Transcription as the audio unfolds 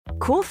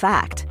Cool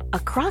fact, a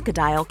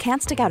crocodile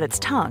can't stick out its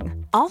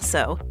tongue.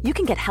 Also, you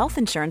can get health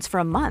insurance for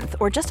a month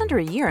or just under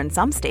a year in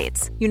some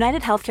states.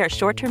 United Healthcare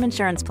short-term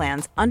insurance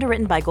plans,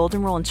 underwritten by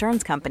Golden Rule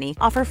Insurance Company,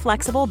 offer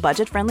flexible,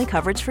 budget-friendly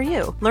coverage for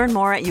you. Learn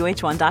more at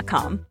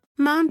uh1.com.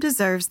 Mom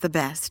deserves the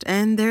best,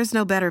 and there's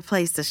no better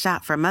place to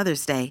shop for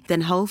Mother's Day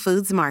than Whole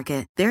Foods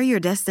Market. They're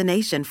your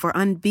destination for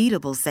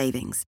unbeatable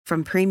savings,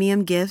 from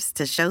premium gifts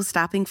to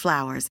show-stopping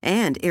flowers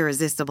and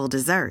irresistible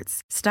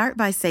desserts. Start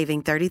by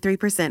saving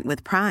 33%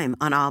 with Prime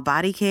on all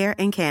body care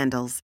and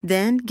candles.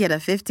 Then get a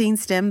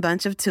 15-stem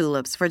bunch of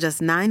tulips for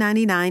just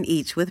 $9.99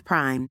 each with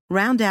Prime.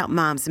 Round out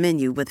Mom's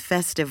menu with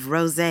festive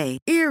rosé,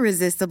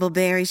 irresistible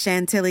berry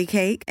chantilly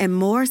cake, and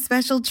more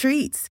special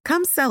treats.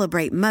 Come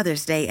celebrate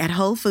Mother's Day at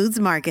Whole Foods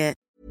Market.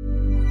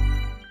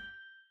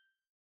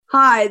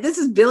 Hi, this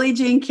is Billie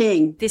Jean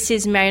King. This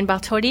is Marion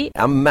Bartoli.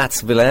 I'm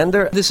Mats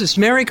Wilander. This is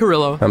Mary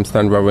Carrillo. I'm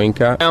Stan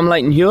Wawrinka. I'm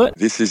Leighton Hewitt.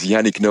 This is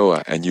Yannick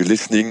Noah, and you're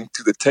listening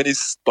to the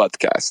Tennis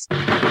Podcast.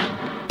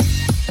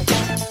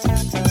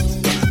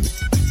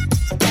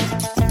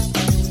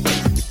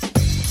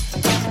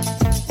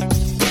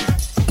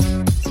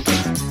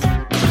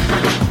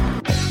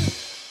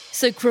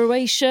 So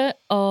Croatia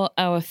are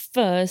our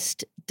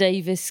first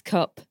Davis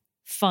Cup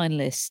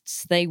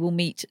finalists. They will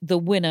meet the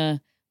winner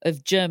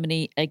of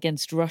Germany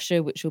against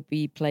Russia, which will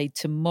be played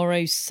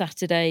tomorrow,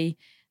 Saturday,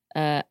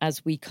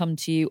 as we come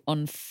to you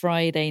on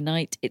Friday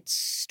night.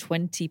 It's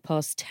 10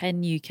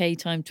 UK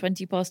time,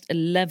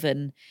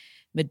 11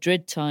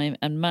 Madrid time,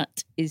 and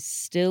Matt is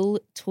still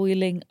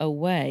toiling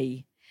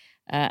away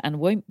and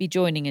won't be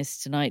joining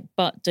us tonight.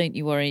 But don't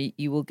you worry,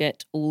 you will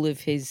get all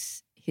of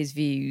his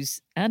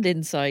views and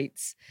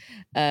insights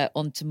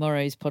on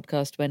tomorrow's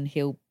podcast when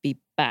he'll be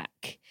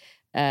back.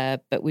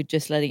 But we're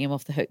just letting him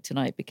off the hook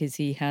tonight because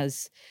he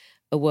has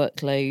a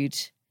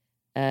workload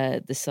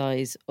the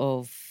size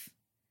of...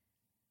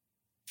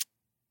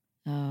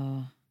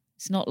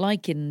 it's not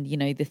like in,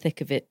 the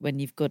thick of it when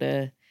you've got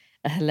a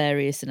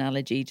hilarious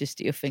analogy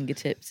just at your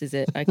fingertips, is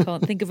it? I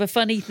can't think of a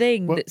funny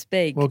thing that's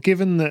big. Well,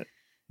 given that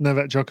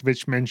Novak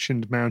Djokovic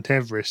mentioned Mount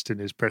Everest in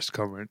his press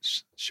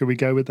conference, shall we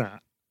go with that?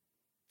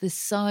 The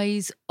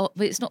size of...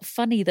 It's not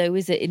funny, though,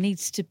 is it? It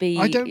needs to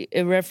be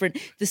irreverent.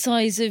 The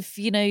size of,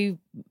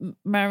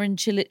 Marin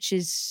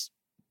Cilic's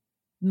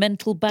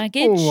mental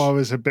baggage. Oh, I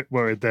was a bit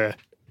worried there.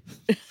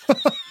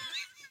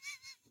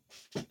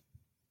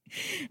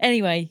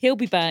 Anyway, he'll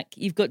be back.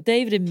 You've got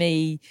David and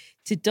me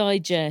to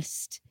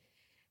digest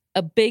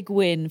a big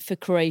win for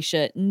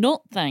Croatia,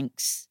 not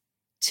thanks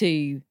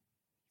to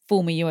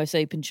former US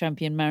Open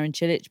champion Marin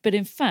Cilic, but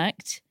in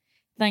fact...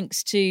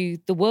 thanks to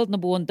the world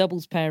number 1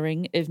 doubles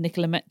pairing of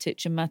Nikola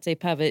Mektic and Mate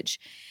Pavic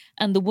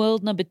and the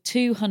world number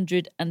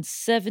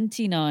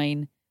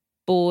 279,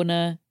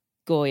 Borna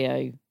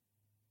Gojo.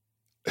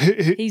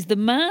 He's the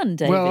man,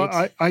 David.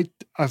 Well,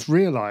 I've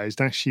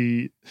realised,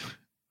 actually,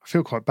 I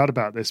feel quite bad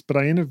about this, but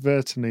I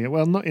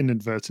not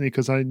inadvertently,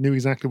 because I knew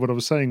exactly what I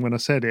was saying when I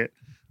said it.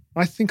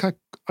 I think I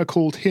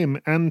called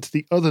him and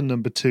the other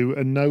number 2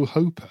 a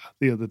no-hoper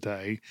the other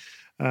day.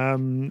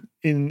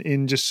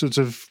 In just sort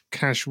of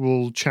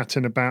casual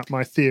chatting about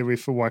my theory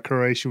for why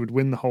Croatia would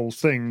win the whole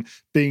thing,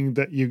 being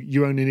that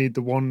you only need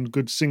the one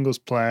good singles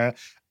player,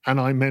 and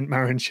I meant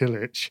Marin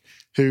Cilic,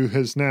 who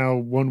has now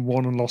won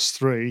 1 and lost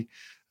 3.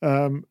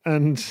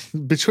 And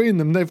between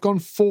them, they've gone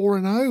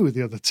 4-0,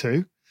 the other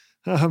two.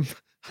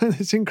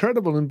 It's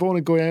incredible. And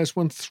Borna Gojo has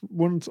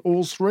won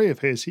all 3 of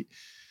his.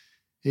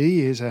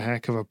 He is a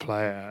heck of a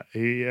player.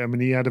 He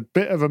had a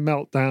bit of a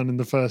meltdown in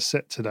the first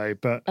set today,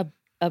 but...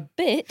 A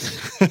bit.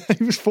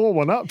 He was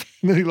 4-1 up,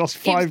 and then he lost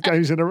 5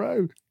 games in a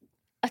row.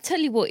 I tell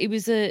you what, it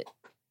was a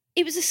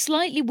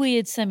slightly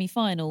weird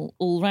semi-final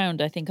all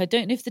round, I think. I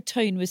don't know if the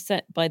tone was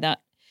set by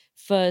that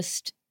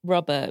first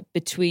rubber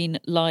between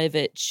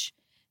Lajovic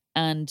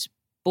and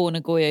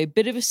Borna Gojo.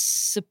 Bit of a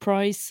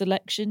surprise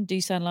selection,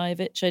 Dusan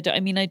Lajovic.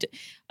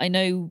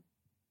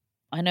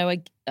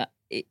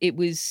 It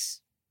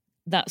was...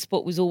 that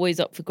spot was always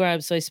up for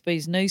grabs, so I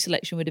suppose no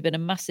selection would have been a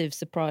massive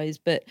surprise,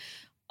 but...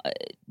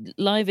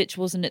 Lajovic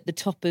wasn't at the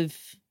top of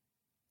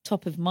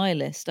my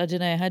list. I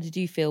don't know. How did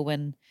you feel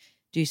when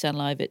Dusan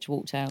Lajovic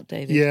walked out,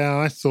 David? Yeah,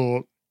 I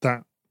thought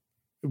that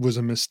was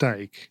a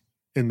mistake.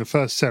 In the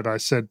first set, I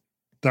said,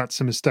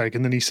 that's a mistake.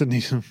 And then he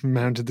suddenly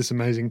mounted this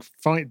amazing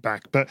fight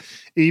back. But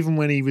even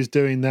when he was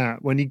doing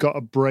that, when he got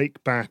a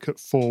break back at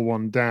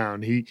 4-1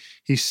 down, he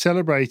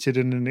celebrated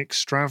in an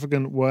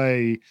extravagant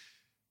way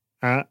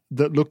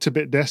that looked a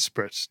bit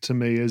desperate to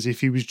me, as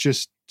if he was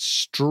just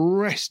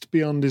stressed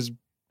beyond his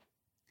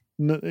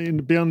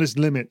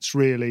limits,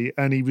 really,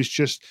 and it was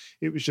just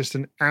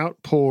an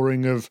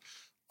outpouring of,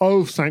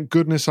 oh, thank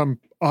goodness I'm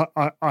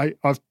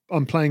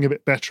playing a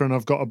bit better and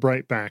I've got a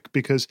break back,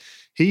 because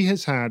he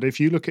has had,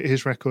 if you look at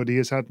his record, he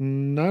has had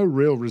no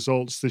real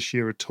results this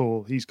year at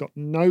all. He's got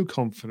no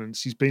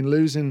confidence. He's been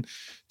losing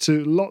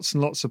to lots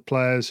and lots of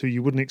players who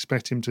you wouldn't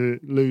expect him to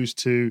lose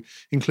to,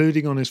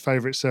 including on his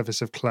favourite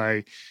surface of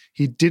clay.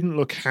 He didn't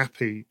look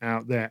happy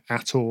out there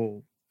at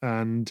all,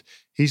 and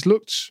he's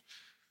looked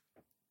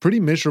pretty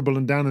miserable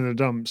and down in the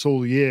dumps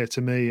all year to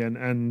me.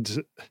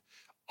 And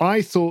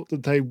I thought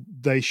that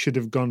they should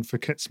have gone for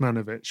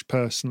Kecmanovic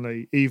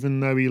personally, even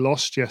though he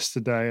lost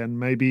yesterday. And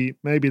maybe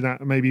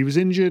he was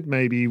injured,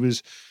 maybe he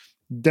was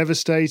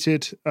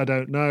devastated. I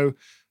don't know.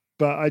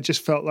 But I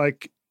just felt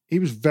like he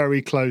was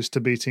very close to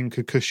beating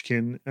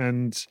Kukushkin,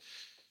 and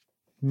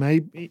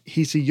maybe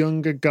he's a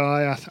younger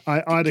guy.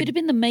 It could have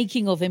been the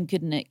making of him,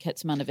 couldn't it,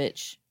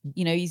 Kecmanovic?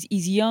 You know,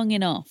 he's young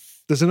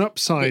enough. There's an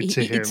upside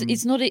to him.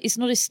 It's not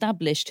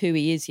established who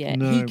he is yet.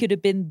 No. He could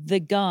have been the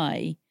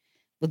guy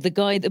that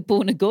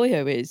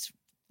Borna is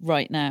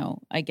right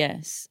now, I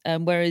guess.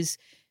 Whereas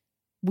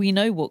we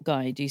know what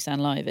guy Dusan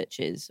Lajovic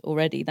is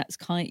already. That's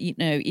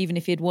even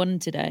if he had won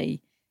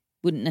today,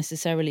 wouldn't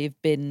necessarily have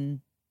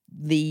been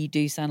the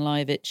Dusan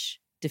Lajovic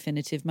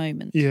definitive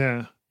moment.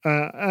 Yeah.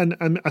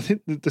 And I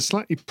think the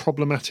slightly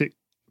problematic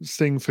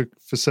thing for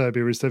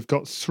Serbia is they've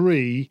got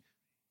 3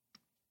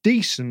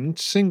 decent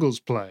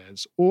singles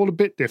players, all a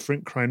bit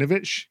different.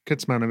 Krajinovic,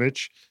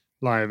 Kecmanovic,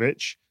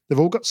 Lajovic. They've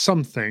all got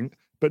something,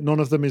 but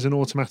none of them is an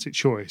automatic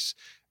choice.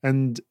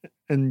 And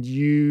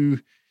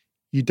you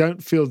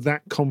don't feel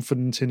that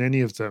confident in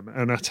any of them.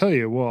 And I tell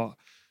you what,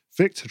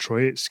 Viktor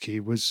Troicki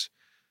was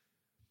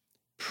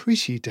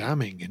pretty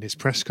damning in his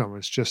press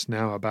conference just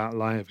now about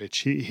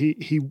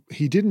Lajovic.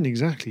 He didn't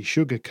exactly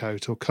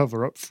sugarcoat or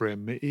cover up for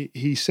him.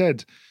 He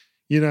said,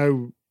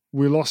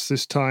 we lost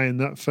this tie in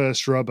that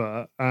first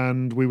rubber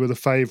and we were the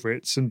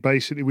favourites and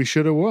basically we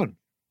should have won.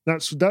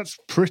 That's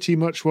pretty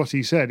much what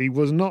he said. He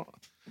was not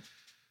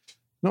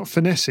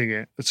finessing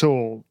it at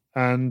all.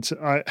 And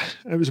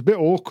it was a bit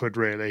awkward,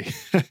 really.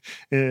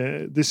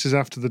 This is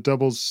after the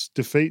doubles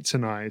defeat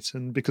tonight.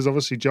 And because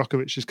obviously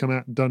Djokovic has come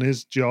out and done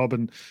his job.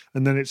 And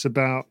then it's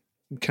about,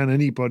 can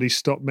anybody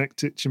stop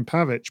Mektic and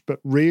Pavic? But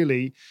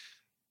really,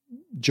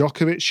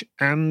 Djokovic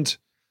and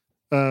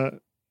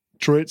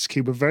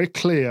Troicki were very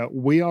clear.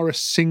 We are a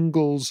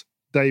singles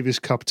Davis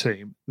Cup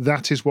team.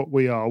 That is what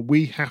we are.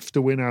 We have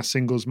to win our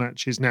singles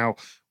matches. Now,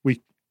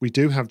 we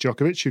do have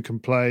Djokovic who can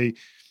play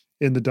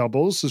in the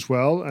doubles as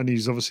well, and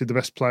he's obviously the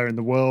best player in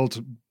the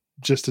world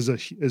just as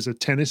a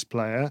tennis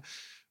player,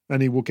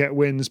 and he will get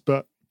wins,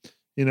 but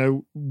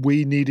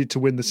we needed to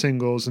win the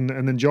singles, and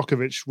then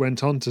Djokovic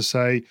went on to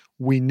say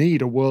we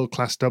need a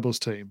world-class doubles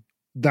team.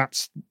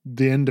 That's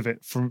the end of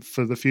it for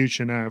the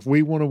future now. If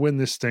we want to win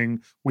this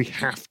thing, we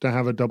have to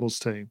have a doubles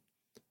team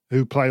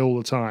who play all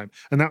the time.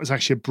 And that was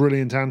actually a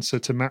brilliant answer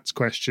to Matt's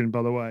question,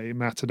 by the way.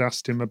 Matt had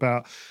asked him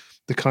about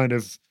the kind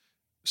of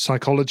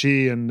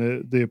psychology and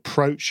the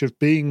approach of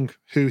being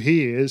who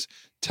he is,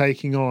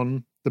 taking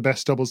on the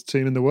best doubles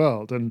team in the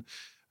world, and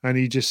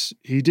he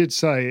did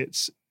say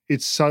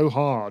it's so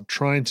hard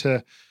trying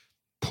to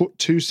put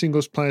 2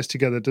 singles players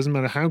together. It doesn't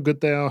matter how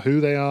good they are,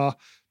 who they are,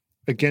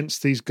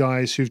 against these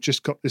guys who've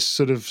just got this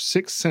sort of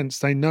sixth sense.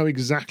 They know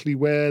exactly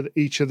where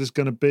each other's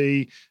going to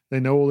be. They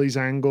know all these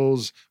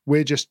angles.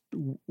 We're just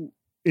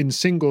in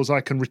singles.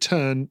 I can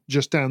return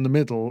just down the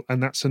middle,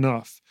 and that's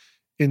enough.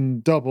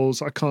 In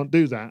doubles, I can't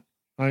do that.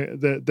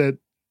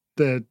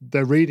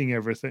 They're reading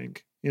everything,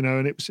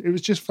 and it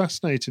was just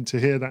fascinating to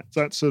hear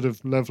that sort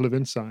of level of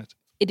insight.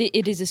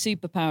 It is a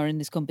superpower in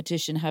this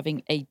competition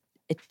having a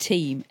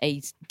team,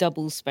 a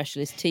doubles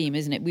specialist team,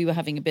 isn't it? We were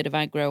having a bit of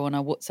aggro on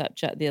our WhatsApp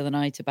chat the other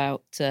night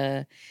about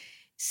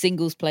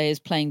singles players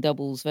playing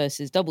doubles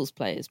versus doubles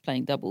players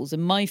playing doubles,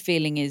 and my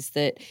feeling is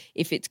that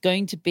if it's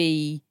going to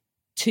be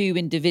 2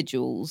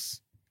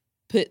 individuals,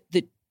 put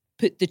the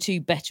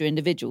 2 better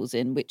individuals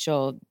in, which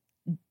are,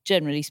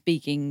 generally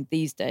speaking,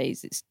 these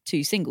days, it's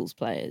 2 singles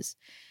players.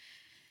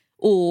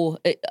 Or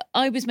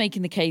I was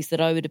making the case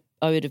that I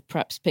would have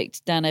perhaps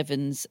picked Dan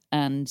Evans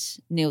and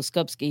Neil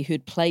Skubsky,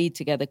 who'd played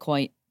together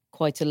quite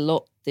a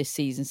lot this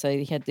season, so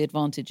he had the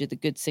advantage of the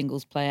good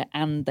singles player,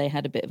 and they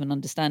had a bit of an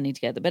understanding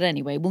together. But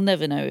anyway, we'll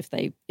never know if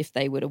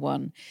they would have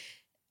won.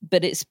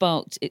 But it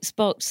sparked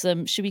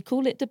some, should we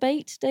call it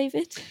debate,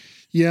 David?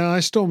 Yeah, I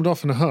stormed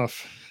off in a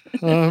huff.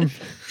 But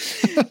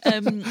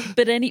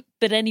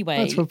anyway,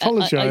 I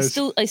apologise.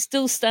 I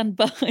still stand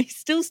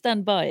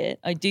by it.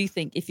 I do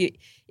think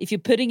if you're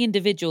putting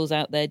individuals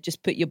out there,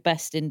 just put your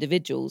best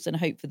individuals and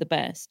hope for the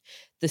best.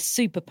 The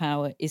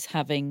superpower is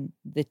having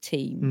the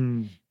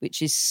team,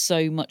 which is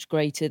so much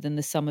greater than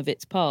the sum of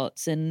its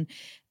parts, and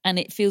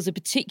it feels a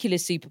particular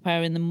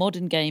superpower in the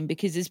modern game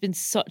because there's been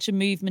such a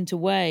movement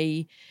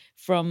away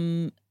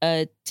from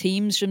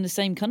teams from the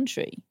same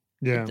country.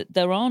 Yeah,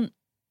 there aren't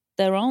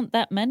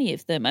that many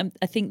of them.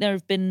 I think there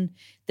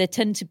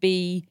tend to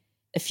be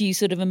a few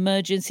sort of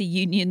emergency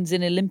unions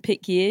in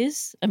Olympic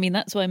years. I mean,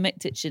 that's why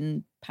Mektic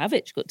and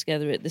Pavic got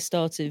together at the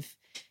start of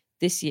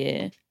this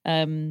year,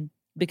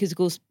 because, of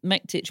course,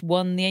 Mektic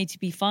won the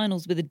ATP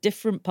finals with a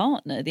different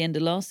partner at the end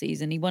of last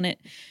season. He won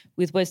it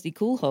with Wesley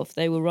Koolhof.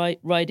 They were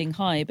riding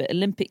high, but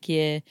Olympic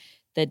year,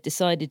 they'd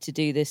decided to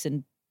do this,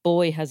 and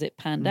boy, has it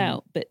panned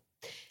out. But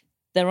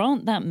there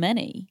aren't that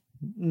many.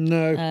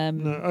 No.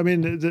 I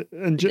mean,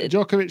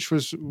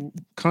 Djokovic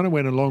kind of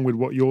went along with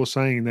what you're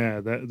saying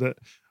there, that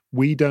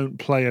we don't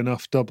play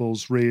enough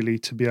doubles really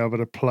to be able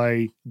to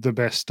play the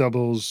best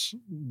doubles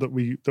that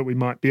we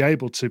might be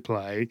able to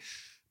play.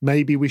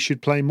 Maybe we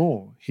should play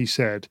more, he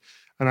said.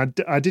 And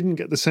I didn't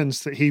get the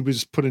sense that he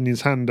was putting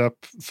his hand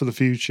up for the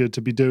future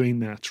to be doing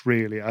that,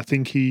 really. I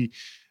think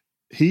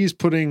he's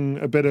putting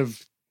a bit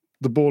of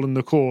the ball in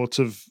the court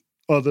of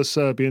other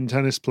Serbian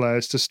tennis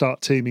players to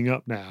start teaming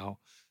up now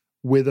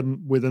with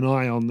an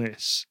eye on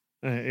this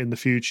in the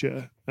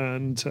future.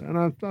 And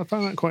I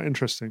found that quite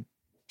interesting.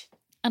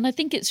 And I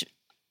think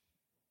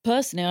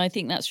I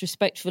think that's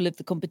respectful of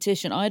the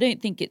competition. I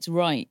don't think it's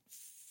right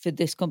for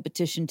this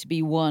competition to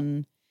be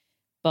won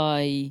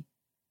by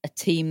a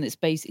team that's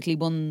basically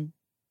one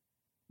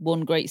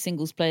great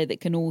singles player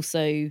that can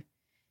also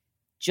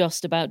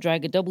just about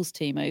drag a doubles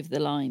team over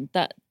the line.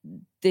 That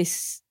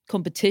this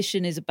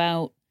competition is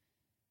about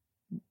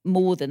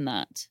more than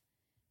that.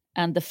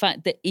 And the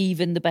fact that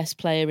even the best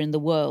player in the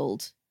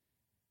world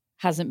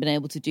hasn't been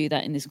able to do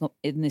that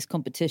in this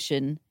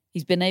competition.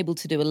 He's been able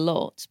to do a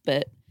lot,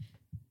 but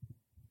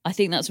I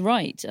think that's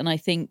right. And I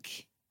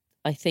think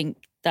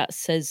that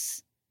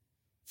says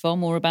far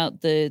more about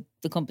the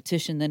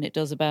competition than it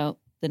does about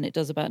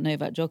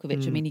Novak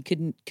Djokovic. I mean, he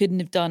couldn't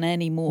have done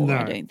any more, no.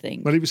 I don't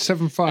think. Well, he was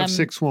 7-5,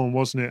 6-1,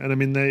 wasn't it? And I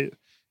mean,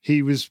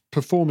 he was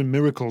performing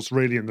miracles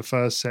really in the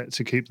first set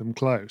to keep them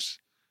close.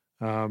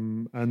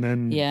 And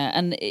then... Yeah,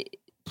 and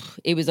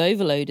it was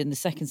overload in the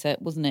second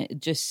set, wasn't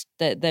it? Just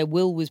their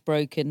will was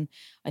broken.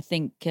 I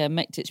think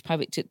Mektic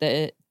Pavic took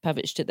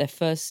their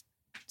first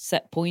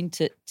set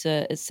point at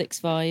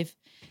 6-5.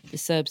 The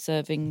Serbs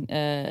serving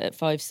at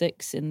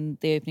 5-6 in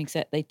the opening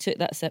set. They took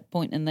that set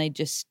point and they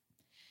just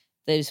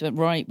went,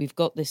 right, we've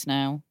got this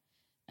now,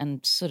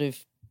 and sort of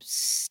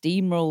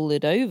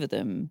steamrolled over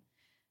them.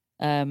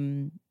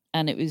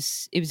 And it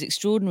was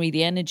extraordinary,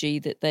 the energy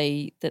that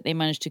they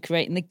managed to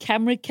create. And the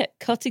camera kept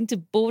cutting to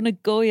Borna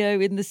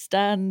Goyo in the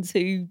stands,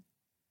 who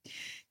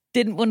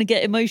didn't want to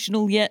get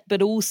emotional yet,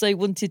 but also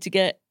wanted to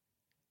get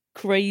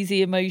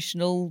crazy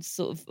emotional,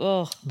 sort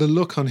of. The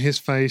look on his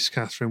face,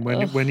 Catherine,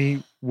 when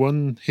he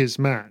won his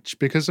match,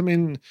 because I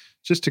mean,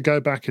 just to go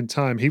back in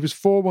time, he was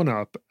 4-1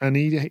 up and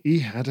he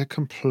had a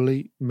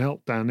complete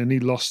meltdown and he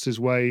lost his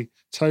way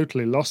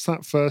totally, lost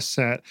that first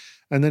set.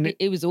 And then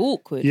it was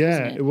awkward. Yeah,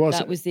 wasn't it? It was.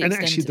 That was the and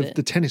extent actually, of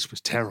the tennis was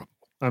terrible.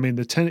 I mean,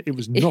 it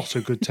was not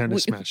a good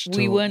tennis match.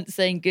 We weren't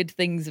saying good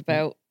things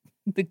about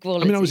the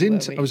quality. I mean, I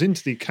was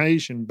into the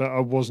occasion, but I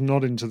was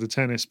not into the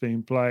tennis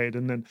being played.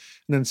 And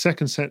then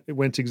second set, it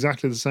went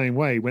exactly the same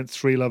way. He went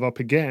 3-love up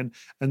again,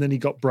 and then he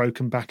got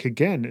broken back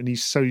again. And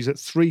he's at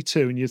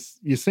 3-2, and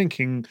you're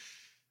thinking,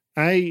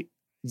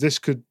 this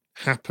could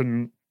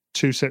happen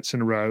 2 sets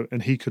in a row,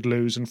 and he could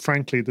lose. And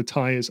frankly, the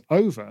tie is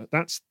over.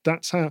 That's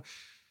how.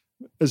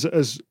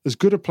 As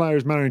good a player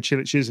as Marin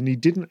Cilic is, and he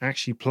didn't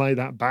actually play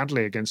that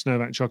badly against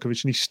Novak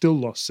Djokovic, and he still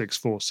lost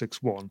 6-4,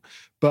 6-1.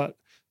 But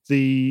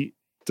the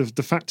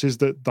fact is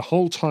that the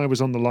whole tie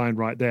was on the line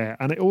right there.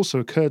 And it also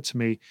occurred to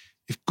me,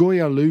 if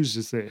Goya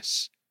loses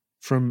this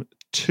from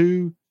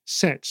 2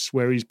 sets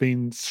where he's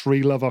been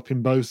 3-love up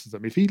in both of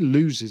them, if he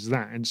loses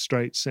that in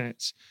straight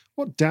sets,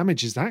 what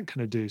damage is that going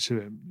to do to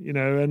him? You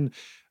know,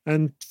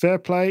 and fair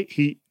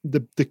play,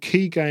 the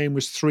key game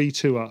was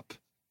 3-2 up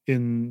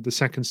in the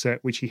second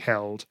set, which he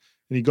held,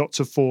 and he got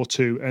to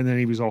 4-2, and then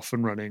he was off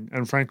and running.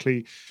 And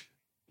frankly,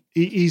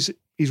 he's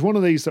one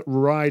of these that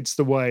rides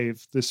the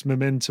wave, this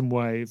momentum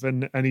wave,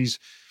 and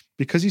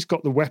because he's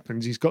got the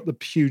weapons, he's got the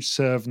huge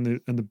serve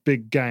and the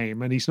big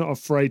game, and he's not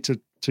afraid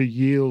to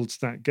yield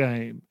that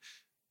game.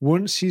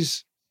 Once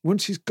he's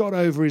got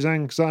over his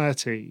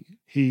anxiety,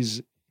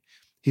 he's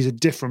a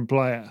different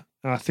player.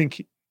 I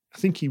think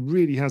he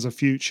really has a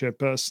future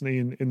personally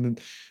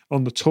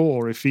on the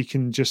tour if he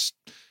can just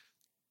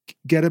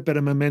get a bit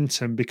of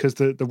momentum, because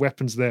the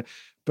weapon's there.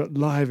 But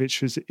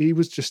Lajovic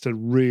was just a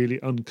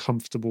really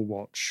uncomfortable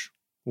watch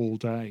all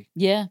day.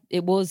 Yeah,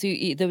 it was.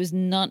 There was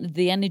none.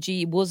 The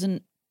energy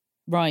wasn't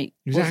right.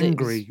 He was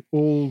angry.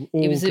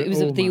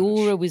 The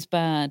aura was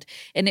bad,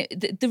 and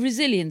the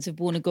resilience of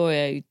Borna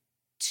Goyo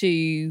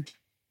to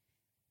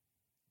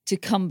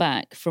come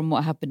back from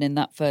what happened in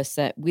that first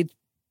set with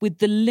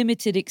the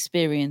limited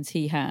experience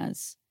he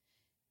has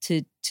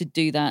to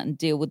do that and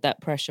deal with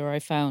that pressure. I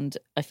found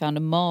a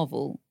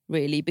marvel,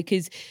 really,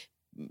 because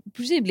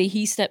presumably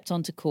he stepped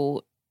onto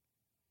court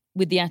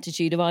with the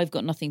attitude of, I've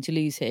got nothing to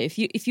lose here.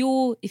 If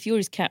you're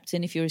his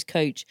captain, if you're his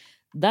coach,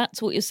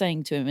 that's what you're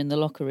saying to him in the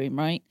locker room,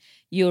 right?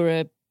 You're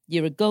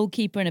a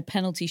goalkeeper in a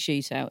penalty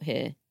shootout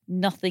here.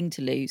 Nothing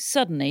to lose.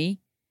 Suddenly,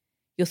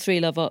 you're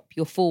 3-love up,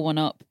 you're 4-1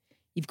 up.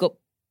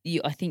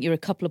 I think you're a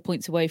couple of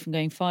points away from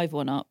going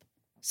 5-1 up.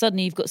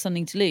 Suddenly you've got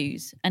something to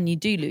lose, and you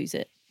do lose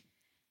it.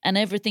 And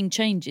everything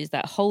changes.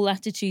 That whole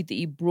attitude that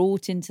you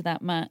brought into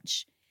that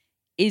match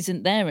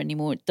isn't there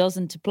anymore. It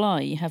doesn't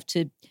apply. You have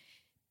to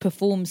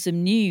perform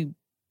some new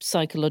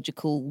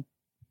psychological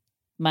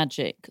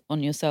magic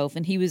on yourself.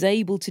 And he was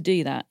able to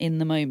do that in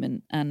the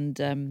moment.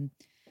 And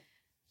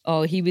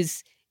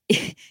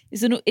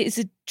it's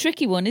a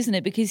tricky one, isn't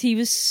it? Because he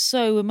was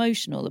so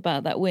emotional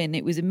about that win.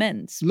 It was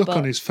immense. Look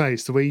on his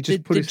face, the way he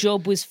just put his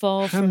job was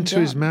far from hand to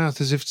his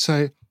mouth as if to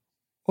say,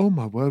 "Oh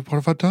my word, what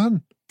have I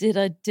done? Did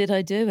I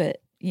do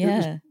it?" Yeah, it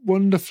was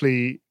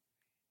wonderfully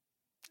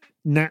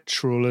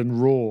natural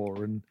and raw,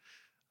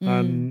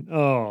 and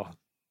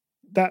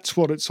that's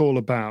what it's all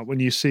about when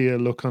you see a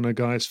look on a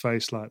guy's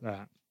face like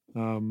that.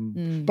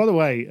 By the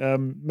way,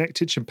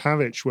 Mektic and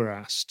Pavic were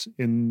asked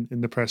in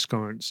the press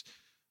conference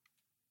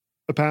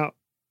about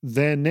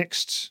their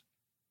next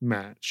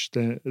match,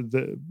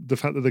 the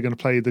fact that they're going to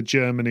play the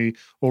Germany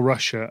or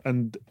Russia,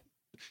 and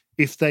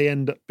if they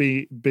end up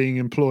being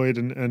employed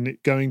and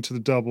going to the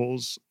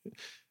doubles,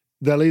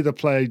 they'll either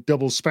play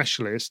double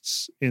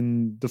specialists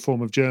in the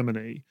form of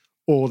Germany,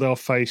 or they'll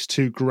face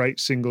two great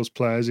singles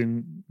players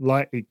in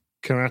likely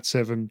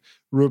Karatsev and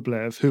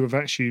Rublev, who have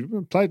actually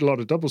played a lot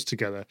of doubles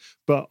together,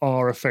 but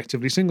are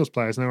effectively singles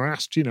players. And they were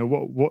asked,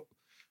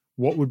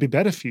 what would be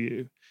better for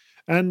you?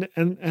 And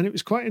it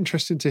was quite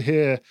interesting to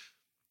hear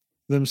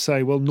them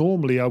say, well,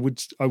 normally I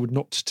would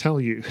not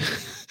tell you.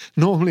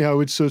 Normally I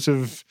would sort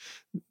of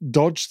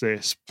dodge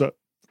this, but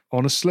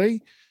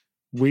honestly,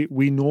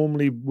 we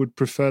normally would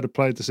prefer to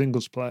play the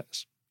singles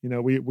players.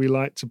 We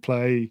like to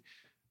play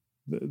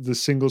the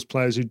singles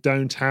players who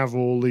don't have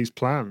all these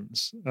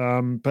plans.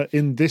 But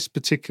in this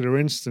particular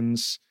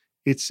instance,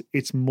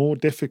 it's more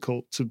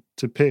difficult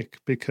to pick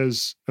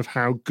because of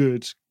how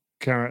good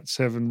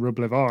Karatsev and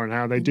Rublev are and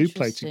how they do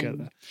play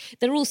together.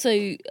 They're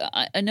also,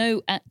 I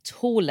know at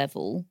tour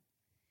level,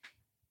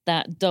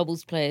 that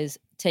doubles players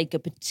take a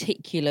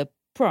particular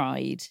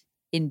pride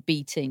in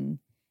beating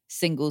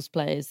singles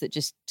players that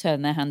just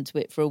turn their hand to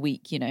it for a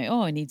week.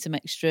 I need some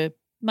extra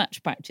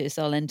match practice,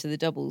 I'll enter the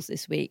doubles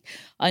this week.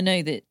 I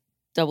know that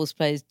doubles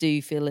players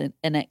do feel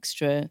an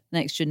extra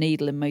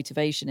needle and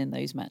motivation in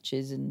those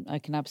matches, and I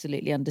can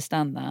absolutely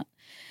understand that.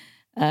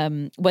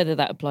 Whether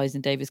that applies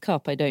in Davis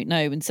Cup, I don't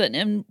know. And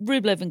certainly,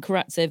 Rublev and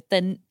Karatsev,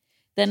 then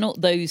they're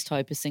not those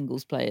type of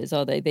singles players,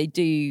 are they? They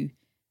do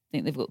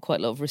think they've got quite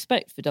a lot of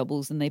respect for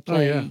doubles, and they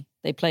play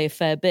a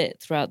fair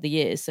bit throughout the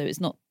year. So it's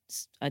not.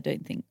 I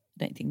don't think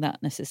that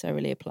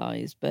necessarily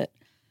applies, but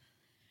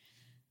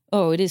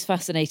it is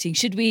fascinating.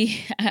 Should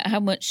we? How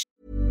much?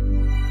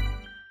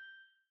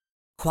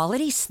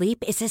 Quality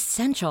sleep is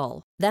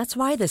essential. That's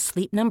why the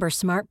Sleep Number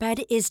Smart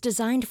Bed is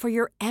designed for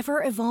your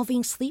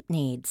ever-evolving sleep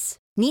needs.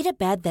 Need a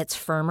bed that's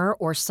firmer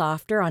or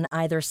softer on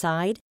either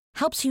side?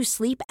 Helps you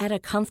sleep at a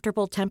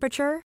comfortable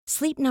temperature?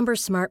 Sleep Number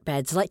Smart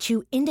Beds let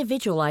you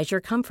individualize your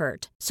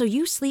comfort, so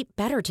you sleep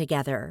better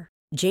together.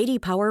 J.D.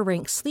 Power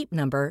ranks Sleep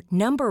Number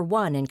number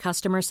 1 in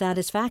customer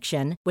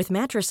satisfaction with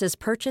mattresses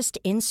purchased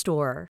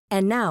in-store.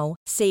 And now,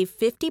 save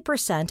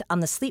 50% on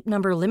the Sleep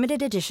Number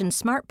Limited Edition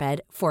Smart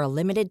Bed for a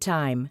limited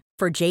time.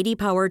 For J.D.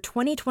 Power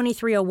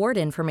 2023 award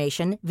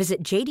information,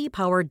 visit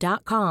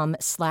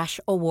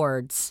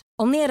jdpower.com/awards.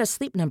 Only at a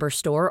Sleep Number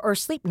store or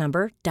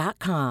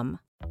sleepnumber.com.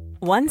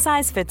 One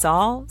size fits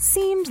all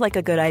seemed like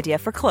a good idea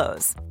for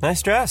clothes.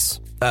 Nice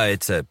dress.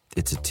 It's a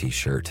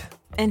t-shirt.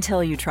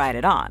 Until you tried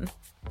it on.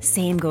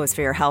 Same goes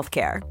for your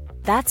healthcare.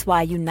 That's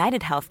why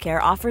United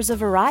Healthcare offers a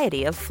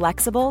variety of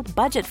flexible,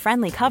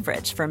 budget-friendly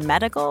coverage for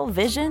medical,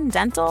 vision,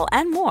 dental,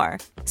 and more.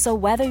 So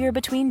whether you're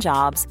between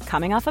jobs,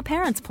 coming off a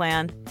parent's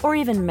plan, or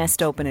even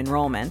missed open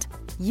enrollment,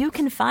 you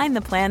can find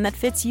the plan that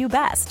fits you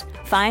best.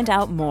 Find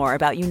out more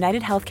about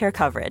United Healthcare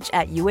coverage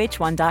at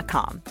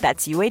uh1.com.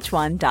 That's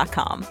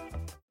uh1.com.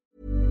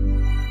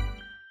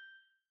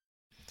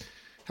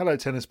 Hello,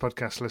 Tennis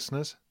Podcast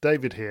listeners.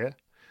 David here.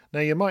 Now,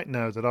 you might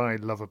know that I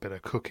love a bit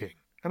of cooking,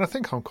 and I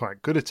think I'm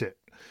quite good at it.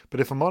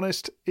 But if I'm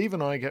honest,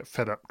 even I get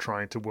fed up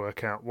trying to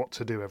work out what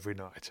to do every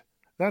night.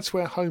 That's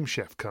where Home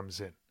Chef comes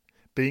in.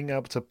 Being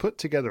able to put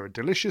together a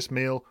delicious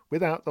meal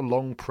without the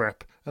long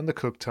prep and the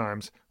cook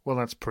times, well,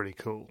 that's pretty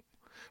cool.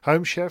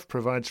 Home Chef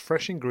provides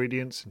fresh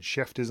ingredients and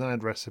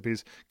chef-designed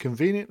recipes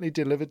conveniently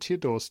delivered to your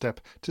doorstep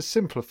to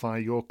simplify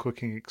your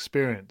cooking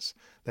experience.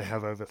 They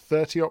have over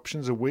 30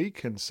 options a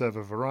week and serve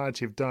a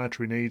variety of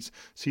dietary needs,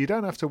 so you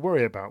don't have to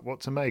worry about what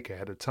to make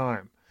ahead of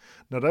time.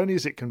 Not only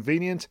is it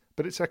convenient,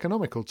 but it's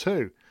economical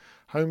too.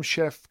 Home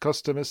Chef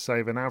customers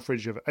save an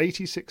average of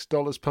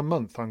 $86 per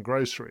month on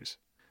groceries.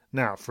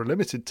 Now, for a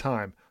limited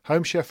time,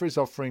 Home Chef is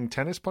offering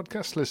Tennis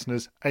Podcast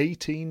listeners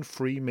 18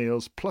 free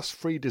meals plus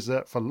free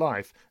dessert for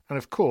life and,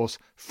 of course,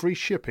 free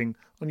shipping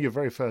on your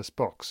very first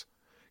box.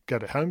 Go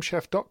to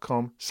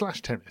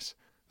homechef.com/tennis.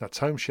 That's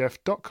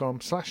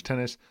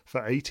homechef.com/tennis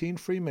for 18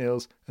 free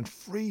meals and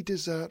free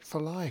dessert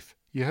for life.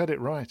 You heard it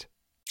right.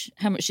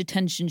 How much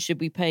attention should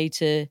we pay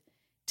to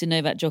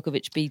Novak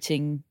Djokovic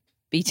beating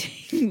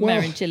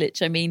Marin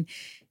Cilic? I mean,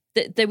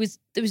 there was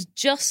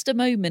just a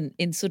moment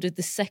in sort of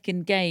the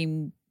second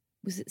game.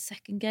 Was it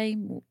second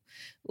game?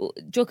 Or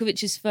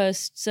Djokovic's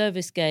first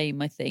service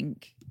game, I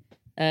think,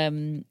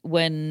 when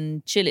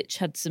Cilic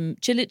had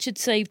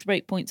saved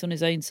break points on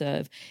his own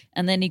serve,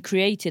 and then he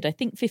created, I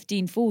think,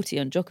 15-40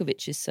 on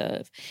Djokovic's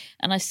serve.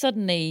 And I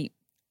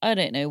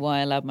don't know why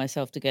I allowed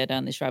myself to go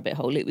down this rabbit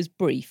hole. It was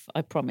brief,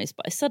 I promise,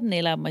 but I suddenly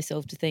allowed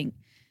myself to think,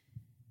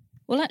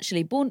 Well,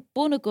 actually,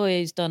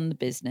 Bornagoyo's done the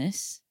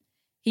business.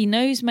 He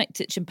knows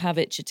Mektic and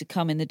Pavic are to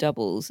come in the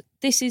doubles.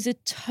 This is a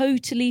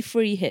totally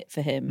free hit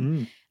for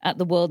him at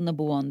the world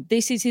number one.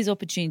 This is his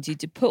opportunity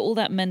to put all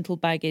that mental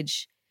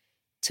baggage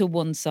to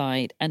one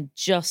side and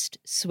just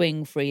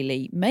swing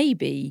freely.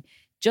 Maybe,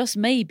 just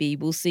maybe,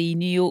 we'll see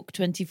New York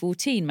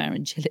 2014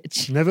 Marin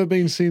Cilic. Never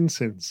been seen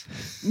since.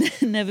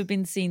 Never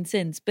been seen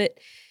since. But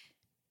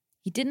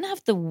he didn't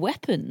have the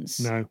weapons.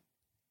 No.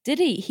 Did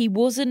he? He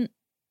wasn't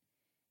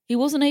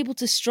able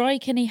to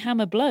strike any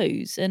hammer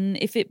blows. And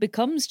if it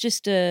becomes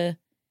just a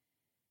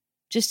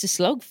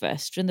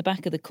slugfest from the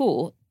back of the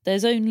court,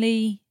 there's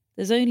only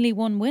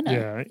one winner.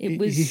 Yeah,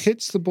 he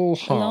hits the ball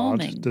hard,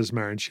 alarming. Does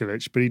Marin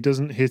Cilic, but he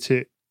doesn't hit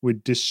it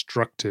with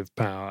destructive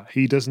power.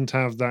 He doesn't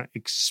have that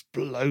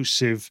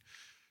explosive,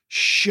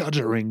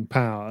 shuddering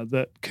power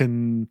that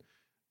can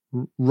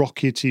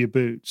rock you to your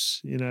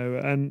boots,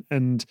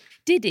 and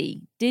Did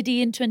he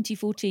in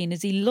 2014?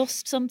 Has he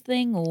lost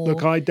something? Or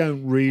look, I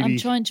don't really. I'm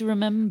trying to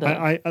remember.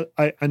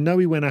 I know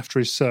he went after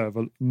his serve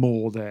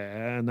more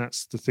there, and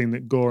that's the thing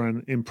that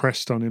Goran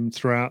impressed on him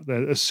throughout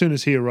there. As soon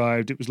as he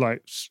arrived, it was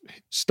like,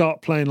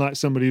 start playing like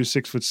somebody who's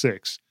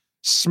 6'6",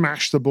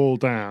 smash the ball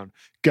down,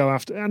 go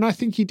after, and I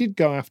think he did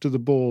go after the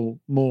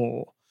ball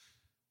more.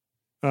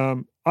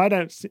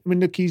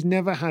 Look, he's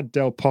never had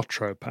Del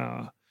Potro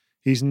power.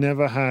 He's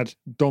never had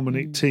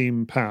Dominic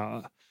Thiem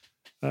power.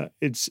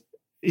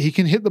 He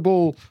can hit the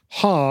ball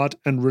hard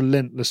and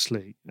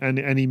relentlessly,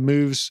 and he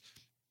moves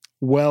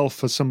well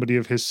for somebody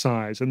of his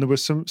size. And there were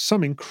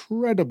some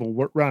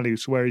incredible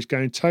rallies where he's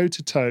going toe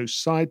to toe,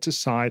 side to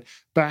side,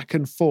 back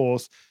and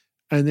forth,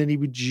 and then he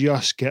would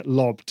just get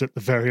lobbed at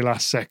the very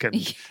last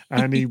second,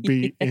 and he'd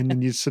be, and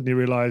then you suddenly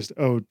realised,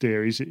 oh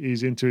dear,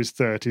 he's into his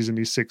 30s and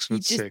he's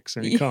 6'6",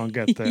 and he can't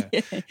get there,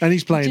 and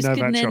he's playing Novak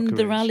Djokovic. He just couldn't end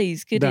the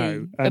rallies, could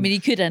he? I mean, he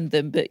could end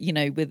them, but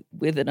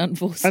with an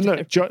unforced. And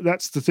look,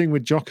 that's the thing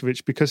with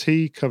Djokovic, because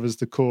he covers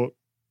the court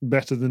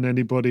better than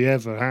anybody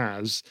ever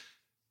has.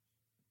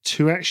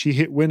 To actually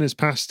hit winners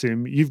past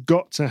him, you've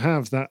got to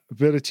have that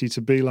ability to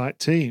be like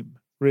Thiem,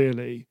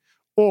 really,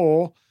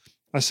 or.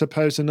 I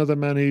suppose another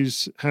man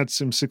who's had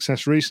some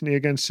success recently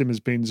against him has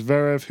been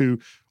Zverev, who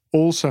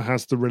also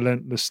has the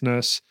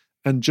relentlessness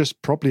and just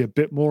probably a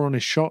bit more on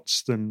his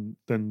shots than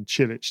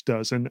Cilic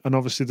does. And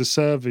obviously the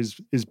serve is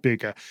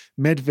bigger.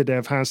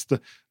 Medvedev has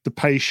the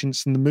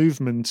patience and the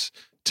movement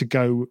to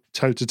go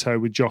toe-to-toe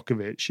with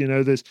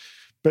Djokovic.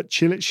 But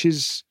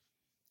Cilic's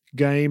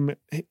game,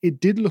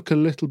 it did look a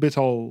little bit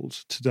old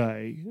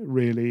today,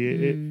 really.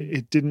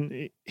 It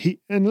didn't...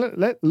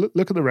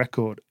 Look at the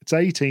record. It's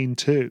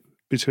 18-2.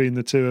 Between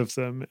the two of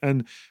them,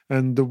 and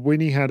the win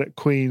he had at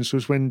Queens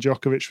was when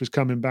Djokovic was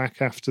coming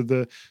back after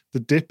the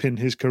dip in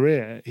his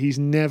career. He's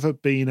never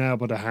been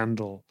able to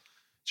handle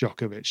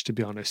Djokovic, to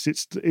be honest.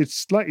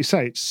 It's like you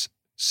say, it's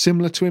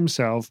similar to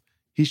himself.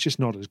 He's just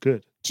not as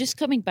good. Just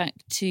coming back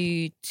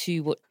to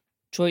what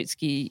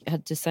Troicki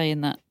had to say in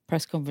that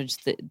press conference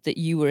that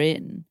you were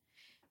in,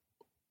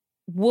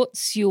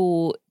 what's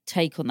your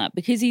take on that?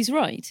 Because he's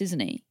right,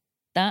 isn't he?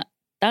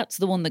 That's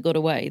the one that got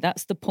away.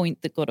 That's the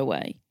point that got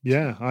away.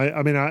 Yeah,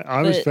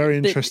 I was very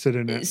interested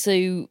in it.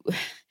 So,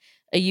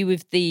 are you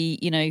with the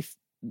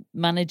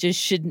managers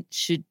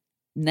should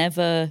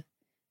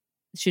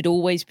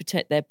always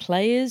protect their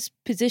players'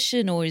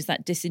 position, or is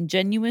that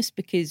disingenuous?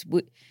 Because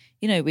we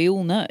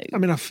all know. I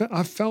mean, I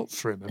felt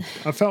for him.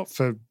 I felt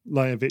for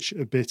Lajovic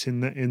a bit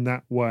in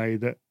that way.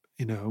 That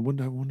I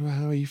wonder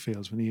how he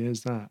feels when he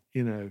hears that.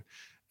 And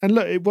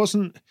look, it was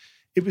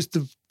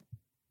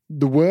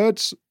the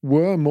words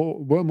were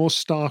more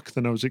stark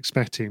than I was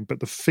expecting, but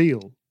the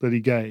feel that he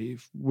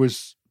gave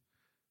was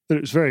that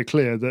it was very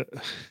clear that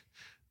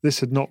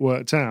this had not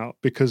worked out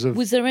because of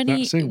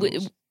that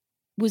singles.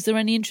 Was there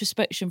any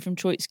introspection from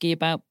Troicki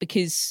about,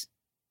 because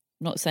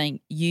I'm not saying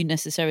you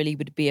necessarily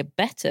would be a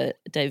better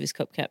Davis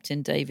Cup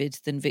captain, David,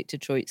 than Viktor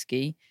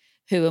Troicki,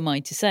 who am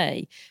I to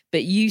say?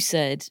 But you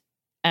said,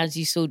 as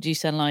you saw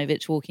Dusan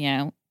Lajovic walking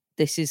out,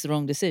 this is the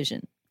wrong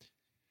decision.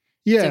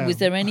 Yeah. So was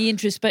there any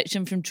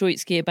introspection from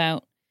Troicki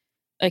about,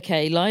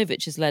 okay,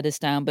 Lajovic has let us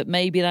down, but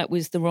maybe that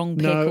was the wrong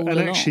pick all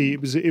along? Actually,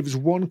 it was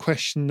one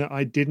question that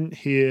I didn't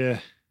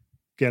hear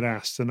get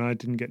asked, and I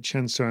didn't get a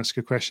chance to ask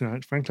a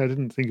question. Frankly, I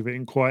didn't think of it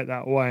in quite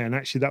that way, and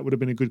actually that would have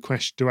been a good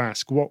question to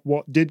ask.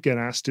 What did get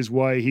asked is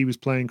why he was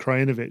playing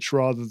Krajinovic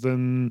rather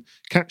than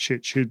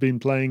Kacic, who'd been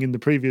playing in the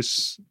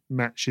previous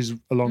matches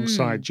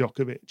alongside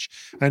Djokovic.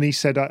 And he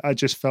said, I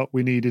just felt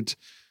we needed...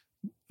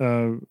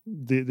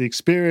 the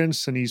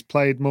experience, and he's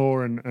played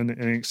more and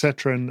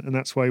etc. And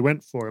that's why he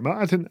went for him.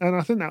 I think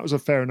that was a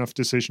fair enough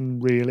decision,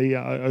 really,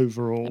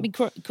 overall. I mean,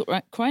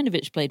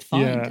 Krajinovic played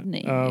fine, didn't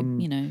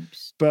he?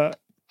 But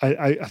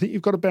I think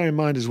you've got to bear in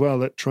mind as well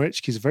that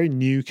Troicki's a very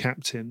new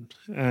captain,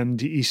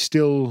 and he's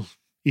still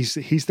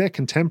he's their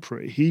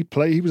contemporary. He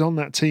was on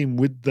that team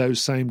with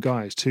those same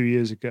guys 2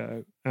 years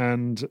ago.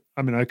 And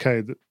I mean,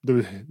 okay,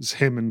 there was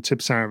him and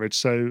Tipsarevic,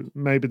 so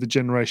maybe the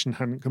generation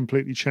hadn't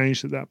completely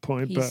changed at that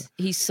point.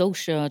 He's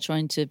Solskjaer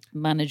trying to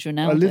manage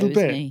Ronaldo,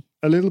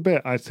 a little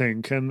bit, I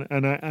think.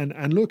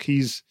 And look,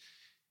 he's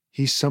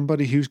he's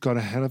somebody who's got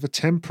a hell of a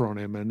temper on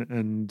him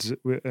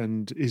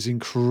and is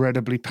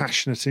incredibly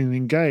passionate and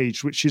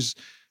engaged, which is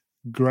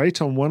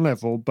great on one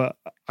level. But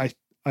that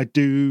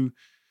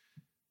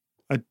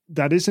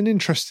is an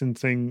interesting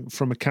thing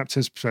from a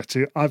captain's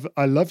perspective.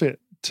 I love it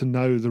to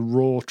know the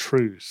raw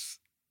truth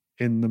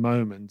in the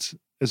moment,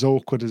 as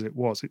awkward as it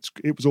was.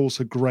 It was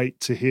also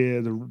great to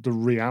hear the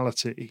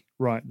reality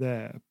right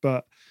there.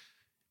 But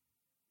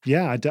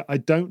yeah, I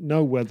don't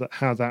know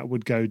how that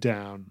would go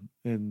down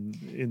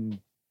in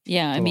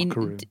yeah. the I mean,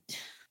 locker room.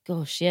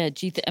 Gosh, yeah.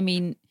 Do you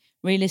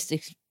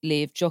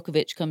realistically, if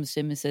Djokovic comes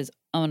to him and says,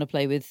 "I want to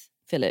play with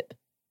Philip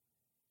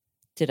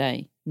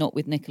today, not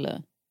with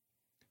Nicola,"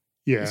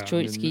 is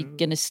Troicki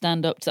going to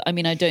stand up to? I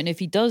mean, I don't know if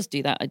he does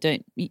do that. I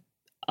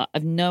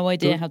have no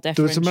idea how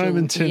deferential there was a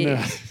moment he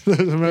is.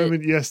 there was a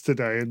moment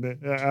yesterday,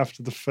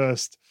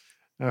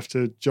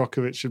 after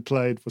Djokovic had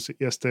played, was it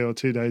yesterday or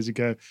 2 days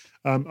ago?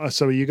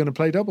 So are you going to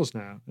play doubles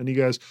now? And he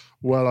goes,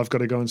 well, I've got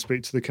to go and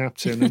speak to the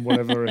captain, and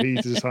whatever he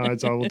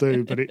decides I will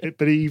do.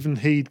 But even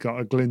he'd got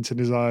a glint in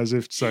his eye as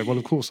if to say, well,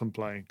 of course I'm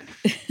playing.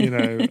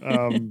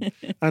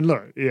 And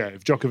look, yeah,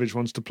 if Djokovic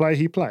wants to play,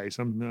 he plays.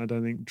 I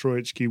don't think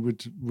Troicki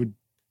would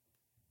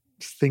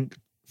think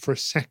for a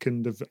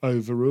second of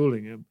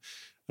overruling him.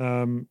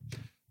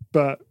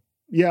 But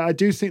yeah, I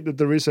do think that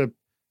there is a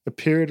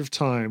period of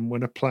time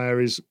when a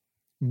player is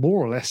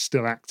more or less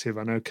still active.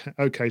 I know,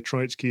 okay,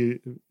 Troicki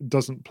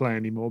doesn't play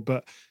anymore,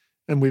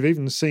 and we've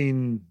even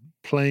seen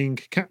playing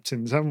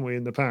captains, haven't we,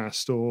 in the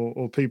past,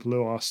 or people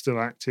who are still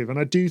active. And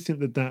I do think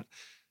that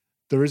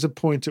there is a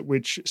point at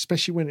which,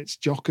 especially when it's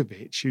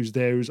Djokovic, who's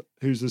there,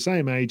 who's the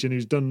same age and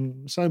who's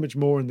done so much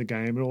more in the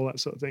game and all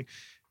that sort of thing,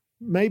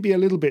 maybe a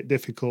little bit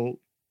difficult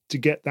to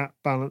get that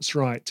balance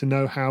right, to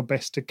know how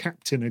best to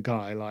captain a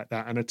guy like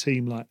that and a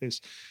team like this.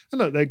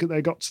 And look, they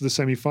got to the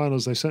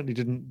semi-finals. They certainly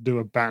didn't do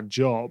a bad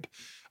job.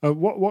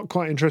 What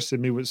quite interested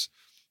me was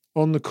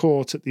on the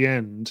court at the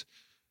end,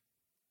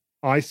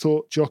 I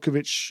thought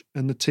Djokovic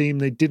and the team,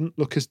 they didn't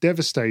look as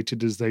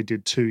devastated as they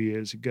did 2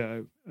 years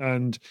ago.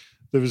 And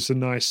there was a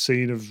nice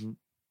scene of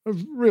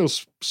real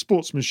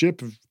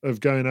sportsmanship of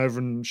going over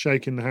and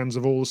shaking the hands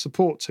of all the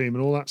support team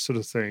and all that sort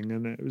of thing.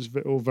 And it was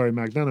all very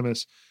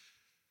magnanimous.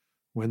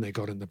 When they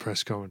got in the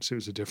press conference, it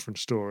was a different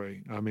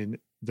story. I mean,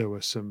 there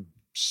were some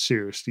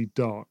seriously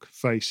dark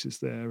faces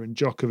there. And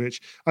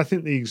Djokovic, I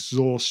think the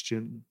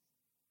exhaustion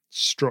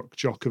struck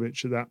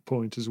Djokovic at that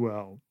point as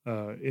well.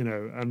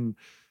 And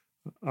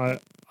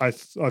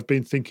I've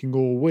been thinking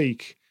all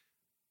week,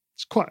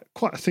 it's quite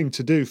a thing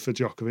to do for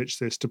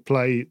Djokovic, to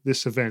play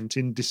this event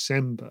in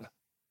December.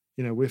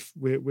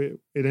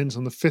 It ends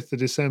on the 5th of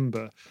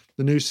December.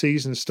 The new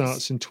season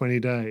starts in 20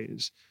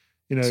 days.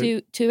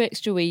 Two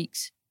extra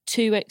weeks.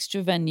 2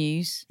 extra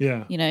venues.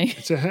 Yeah.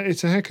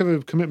 It's a heck of a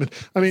commitment.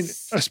 I mean,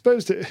 I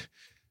suppose that,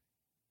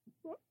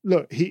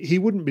 look, he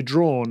wouldn't be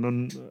drawn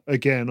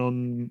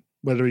on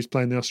whether he's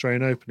playing the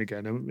Australian Open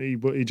again. I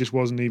mean, he just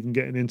wasn't even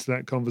getting into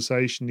that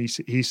conversation.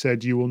 He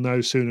said, you will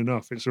know soon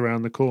enough. It's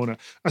around the corner.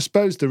 I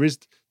suppose there is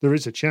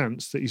a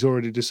chance that he's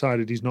already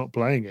decided he's not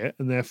playing it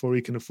and therefore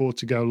he can afford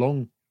to go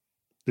long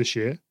this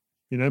year.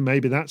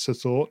 Maybe that's a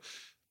thought.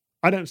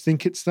 I don't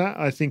think it's that.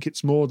 I think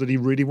it's more that he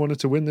really wanted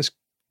to win this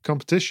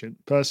competition,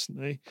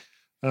 personally.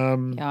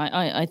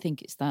 I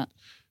think it's that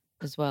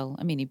as well.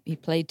 I mean, he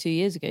played 2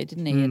 years ago,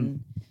 didn't he?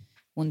 And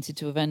wanted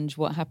to avenge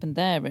what happened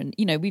there. And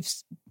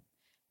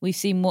we've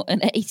seen what an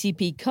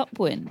ATP Cup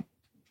win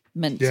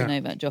meant to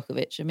Novak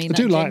Djokovic. I mean, that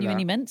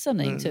genuinely meant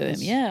something to him.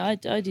 Yeah, I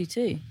do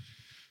too.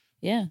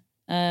 Yeah,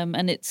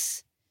 and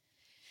it's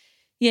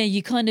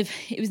you kind of,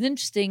 it was an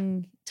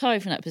interesting tie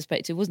from that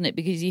perspective, wasn't it?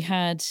 Because you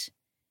had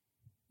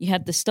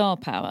the star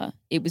power.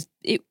 It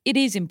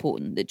is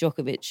important that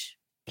Djokovic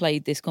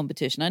played this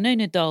competition. I know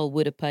Nadal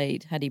would have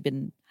played had he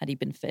been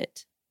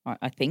fit.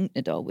 I think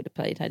Nadal would have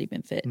played had he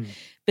been fit.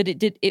 But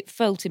it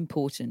felt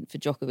important for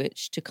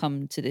Djokovic to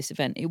come to this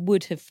event. It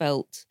would have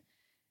felt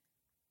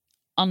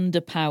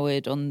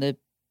underpowered on the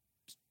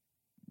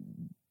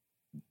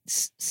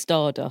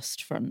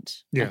Stardust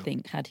front, I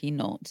think, had he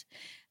not.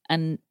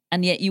 And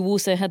yet you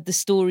also had the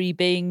story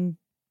being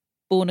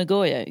Borna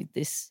Gojo,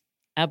 this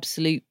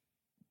absolute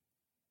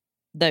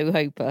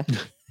no-hoper.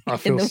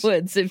 In the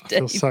words of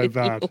David. So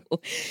bad.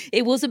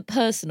 It wasn't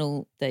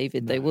personal,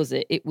 David, though, was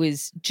it? It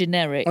was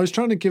generic. I was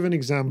trying to give an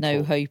example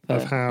no-hoper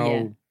of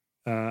how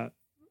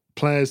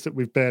players that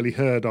we've barely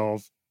heard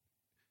of,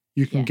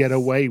 you can get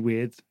away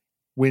with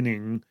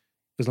winning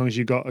as long as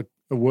you got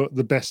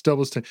the best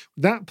doubles team.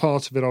 That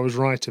part of it I was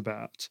right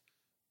about.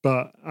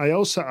 But I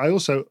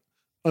also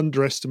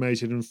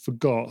underestimated and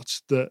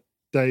forgot that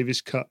Davis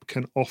Cup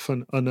can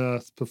often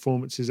unearth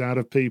performances out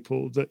of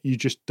people that you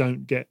just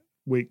don't get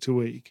week to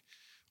week.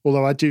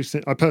 Although I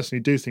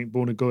personally do think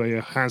Borna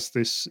Gojo has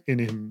this in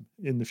him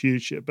in the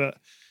future. But,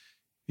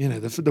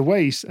 the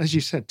way, as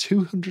you said,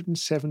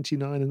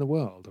 279 in the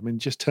world. I mean,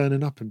 just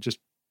turning up and just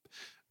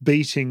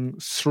beating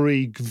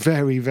 3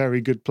 very,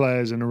 very good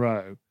players in a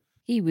row.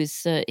 He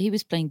was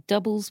playing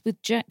doubles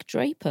with Jack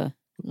Draper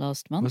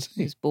last month. Was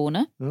he? It was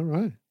Borna. All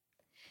right.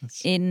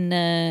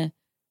 In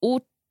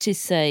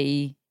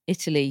Ortisei,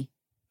 Italy.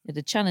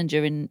 The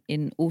challenger in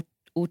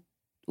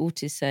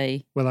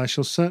Ortisei. Well, I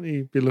shall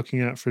certainly be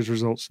looking out for his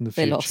results in the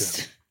They future.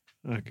 lost.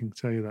 I can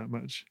tell you that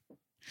much.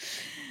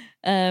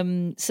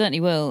 Certainly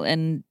will.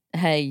 And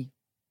hey,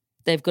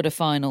 they've got a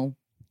final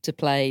to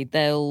play.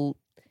 They'll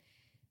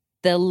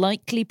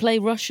likely play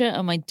Russia.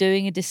 Am I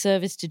doing a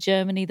disservice to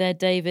Germany there,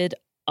 David?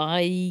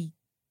 I'm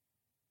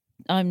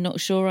not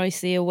sure I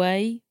see a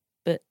way,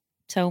 but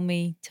tell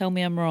me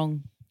I'm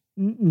wrong.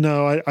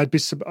 No, I'd be.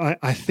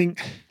 I think.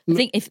 I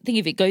think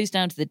if it goes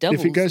down to the doubles,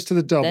 if it goes to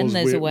the doubles,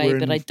 then there's a way,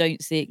 but I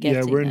don't see it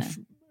getting. Yeah, there.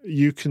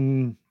 You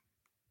can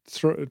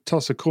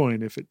toss a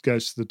coin if it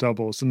goes to the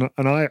doubles, and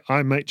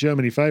I make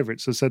Germany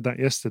favourites. I said that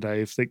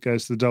yesterday. If it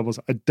goes to the doubles,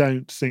 I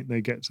don't think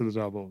they get to the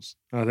doubles.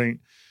 I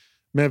think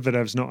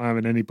Medvedev's not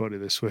having anybody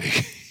this week.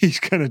 He's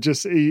going to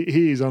just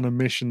he's on a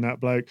mission, that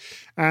bloke,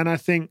 and I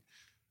think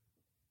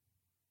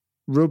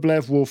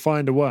Rublev will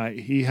find a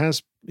way. He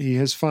has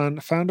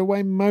found a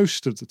way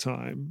most of the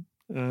time,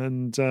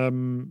 and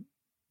the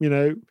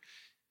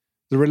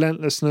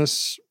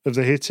relentlessness of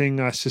the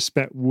hitting, I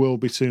suspect, will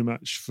be too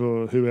much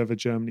for whoever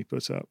Germany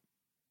put up.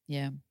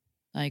 Yeah,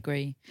 I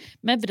agree.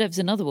 Medvedev's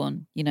another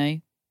one.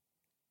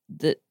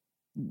 That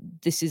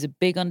this is a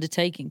big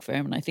undertaking for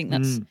him, and I think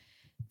that's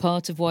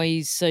part of why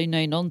he's so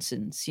no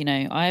nonsense.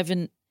 I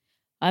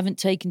haven't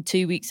taken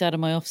 2 weeks out of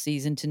my off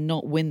season to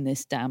not win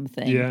this damn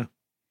thing. Yeah.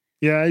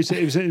 Yeah,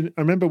 it was. I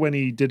remember when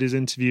he did his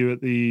interview at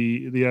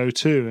the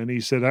O2, and he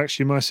said,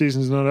 "Actually, my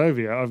season's not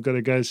over yet. I've got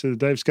to go to the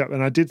Davis Cup."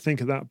 And I did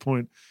think at that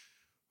point,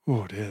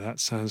 "Oh dear,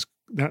 that sounds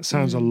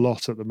a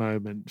lot at the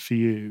moment for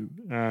you."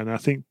 And I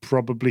think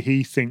probably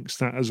he thinks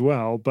that as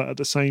well. But at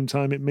the same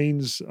time, it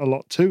means a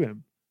lot to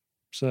him.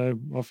 So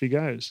off he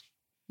goes.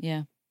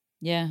 Yeah,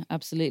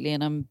 absolutely.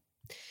 And I'm,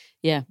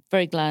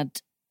 very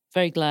glad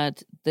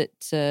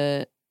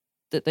that.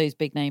 That those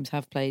big names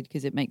have played,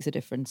 because it makes a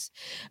difference.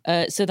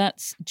 So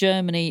that's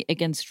Germany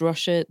against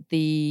Russia,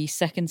 the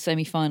second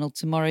semi-final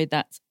tomorrow.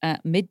 That's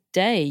at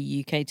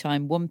midday UK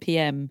time, 1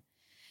 p.m.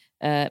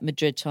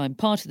 Madrid time.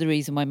 Part of the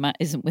reason why Matt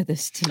isn't with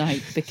us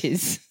tonight,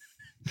 because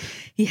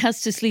he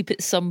has to sleep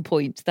at some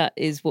point. That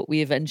is what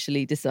we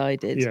eventually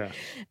decided. Yeah.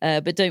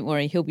 But don't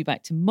worry, he'll be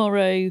back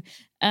tomorrow,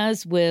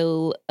 as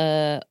will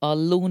our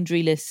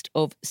laundry list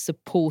of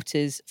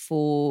supporters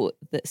for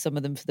some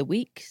of them for the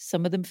week,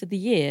 some of them for the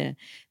year.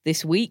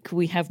 This week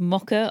we have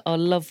Mocha, our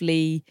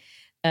lovely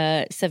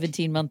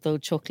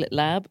 17-month-old chocolate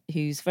lab,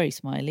 who's very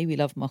smiley. We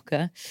love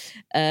Mocha.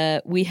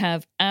 We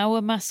have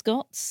our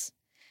mascots.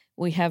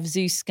 We have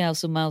Zeus,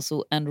 Scousel,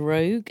 Mousel and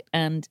Rogue.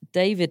 And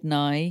David and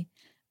I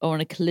are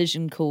on a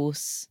collision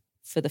course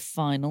for the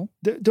final.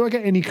 Do I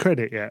get any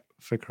credit yet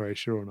for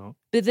Croatia or not?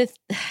 But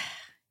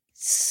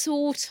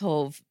sort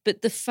of.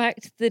 But the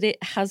fact that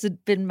it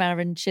hasn't been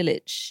Marin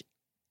Cilic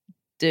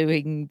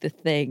doing the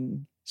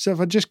thing. So if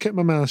I just kept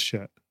my mouth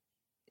shut,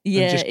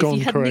 yeah, and just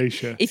gone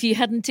Croatia, if you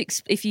hadn't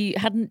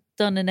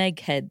done an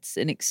eggheads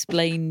and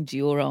explained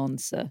your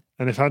answer,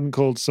 and if I hadn't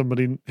called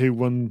somebody who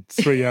won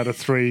 3 out of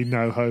 3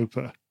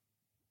 no-hoper.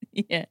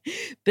 Yeah,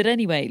 but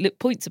anyway, look,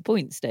 points are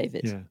points,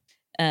 David. Yeah.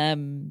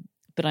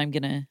 But I'm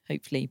going to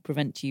hopefully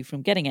prevent you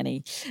from getting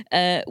any.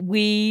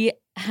 We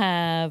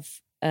have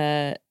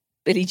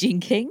Billie Jean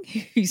King,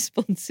 who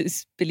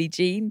sponsors Billie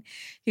Jean,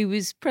 who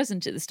was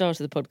present at the start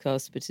of the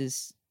podcast, but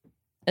is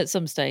at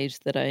some stage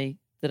that I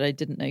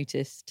didn't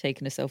notice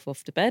taken herself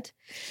off to bed.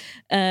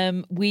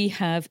 We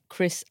have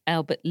Chris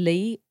Albert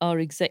Lee, our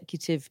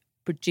executive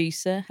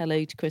producer.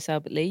 Hello to Chris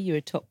Albert Lee. You're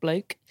a top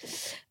bloke.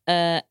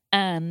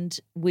 And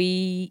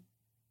we...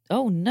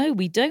 Oh, no,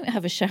 we don't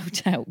have a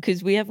shout out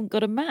because we haven't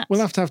got a Matt.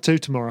 We'll have to have 2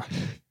 tomorrow.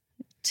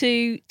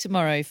 2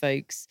 tomorrow,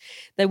 folks.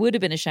 There would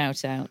have been a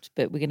shout out,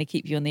 but we're going to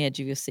keep you on the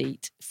edge of your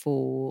seat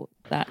for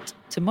that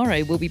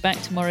tomorrow. We'll be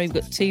back tomorrow. We've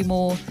got 2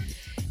 more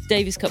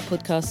Davis Cup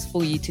podcasts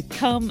for you to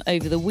come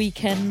over the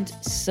weekend.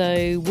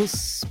 So we'll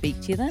speak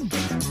to you then.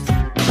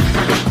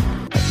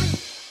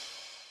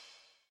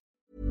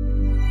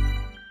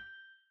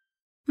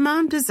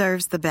 Mom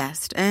deserves the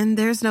best, and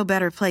there's no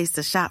better place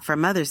to shop for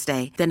Mother's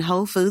Day than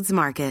Whole Foods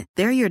Market.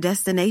 They're your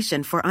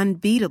destination for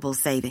unbeatable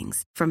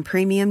savings, from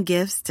premium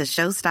gifts to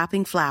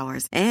show-stopping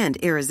flowers and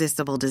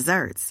irresistible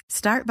desserts.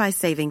 Start by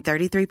saving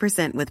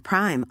 33% with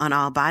Prime on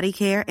all body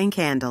care and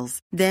candles.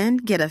 Then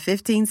get a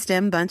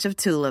 15-stem bunch of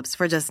tulips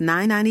for just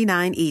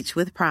 $9.99 each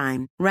with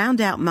Prime.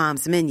 Round out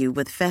Mom's menu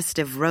with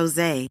festive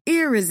rosé,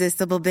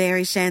 irresistible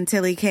berry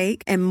chantilly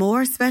cake, and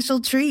more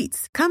special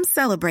treats. Come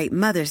celebrate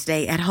Mother's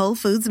Day at Whole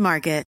Foods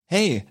Market.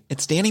 Hey,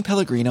 it's Danny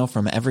Pellegrino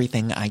from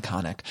Everything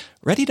Iconic.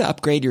 Ready to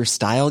upgrade your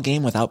style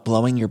game without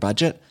blowing your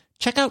budget?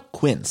 Check out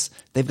Quince.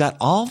 They've got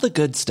all the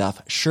good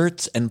stuff,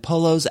 shirts and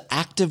polos,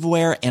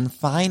 activewear, and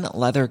fine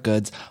leather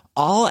goods,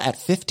 all at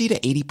 50 to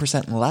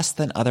 80% less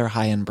than other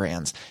high-end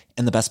brands.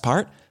 And the best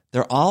part?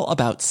 They're all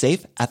about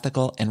safe,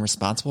 ethical, and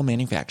responsible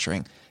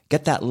manufacturing.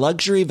 Get that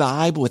luxury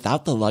vibe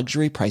without the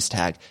luxury price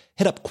tag.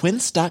 Hit up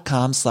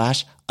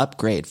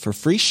quince.com/upgrade for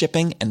free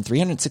shipping and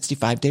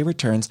 365-day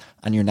returns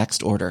on your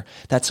next order.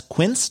 That's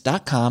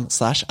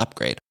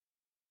quince.com/upgrade.